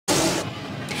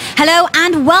Hello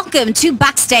and welcome to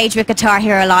Backstage with Guitar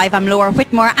Hero Live. I'm Laura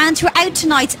Whitmore, and throughout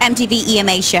tonight's MTV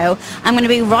EMA show, I'm going to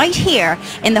be right here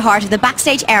in the heart of the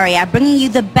Backstage area, bringing you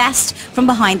the best from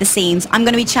behind the scenes. I'm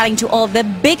going to be chatting to all the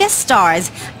biggest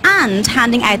stars and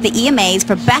handing out the EMAs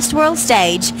for Best World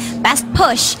Stage, Best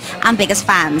Push and Biggest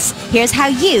Fans. Here's how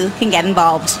you can get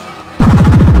involved.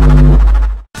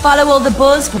 Follow all the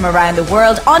buzz from around the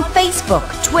world on Facebook,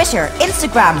 Twitter,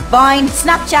 Instagram, Vine,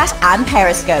 Snapchat and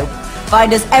Periscope.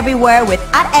 Find us everywhere with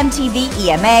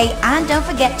 @MTVEMA, and don't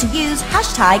forget to use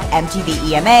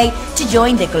 #MTVEMA to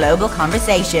join the global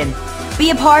conversation.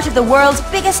 Be a part of the world's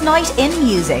biggest night in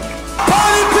music.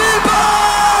 Party people!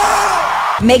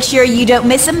 Make sure you don't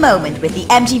miss a moment with the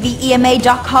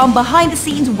MTVEMA.com behind the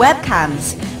scenes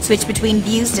webcams. Switch between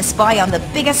views to spy on the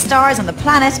biggest stars on the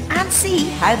planet and see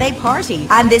how they party.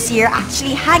 And this year,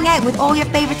 actually hang out with all your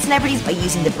favorite celebrities by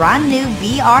using the brand new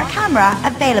VR camera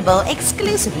available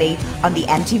exclusively on the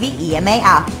MTV EMA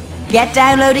app. Get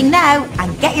downloading now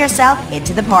and get yourself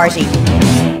into the party.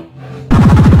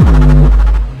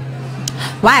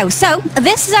 Wow, so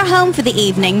this is our home for the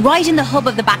evening, right in the hub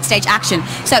of the backstage action.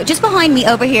 So just behind me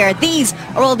over here, these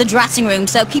are all the dressing rooms,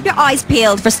 so keep your eyes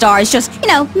peeled for stars just,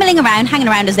 milling around, hanging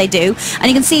around as they do. And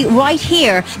you can see right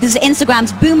here, this is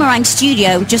Instagram's Boomerang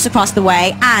studio just across the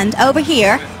way, and over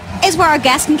here is where our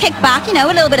guests can kick back, a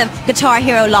little bit of Guitar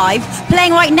Hero Live.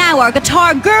 Playing right now are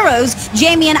guitar gurus,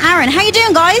 Jamie and Aaron. How you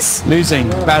doing, guys? Losing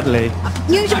badly.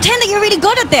 You pretend that you're really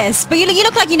good at this, but you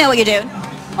look like you know what you're doing.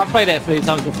 I've played it a few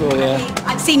times before, yeah.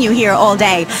 I've seen you here all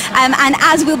day. And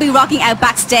as we'll be rocking out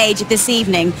backstage this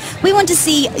evening, we want to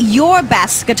see your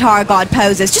best guitar god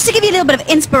poses. Just to give you a little bit of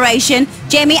inspiration,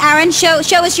 Jamie, Aaron, show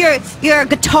us your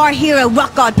Guitar Hero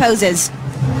rock god poses.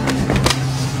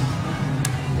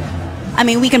 I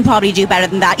mean, we can probably do better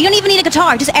than that. You don't even need a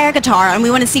guitar, just air guitar, and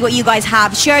we want to see what you guys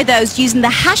have. Share those using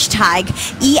the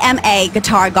 #EMA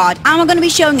Guitar God. And we're going to be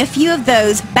showing a few of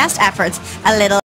those best efforts a little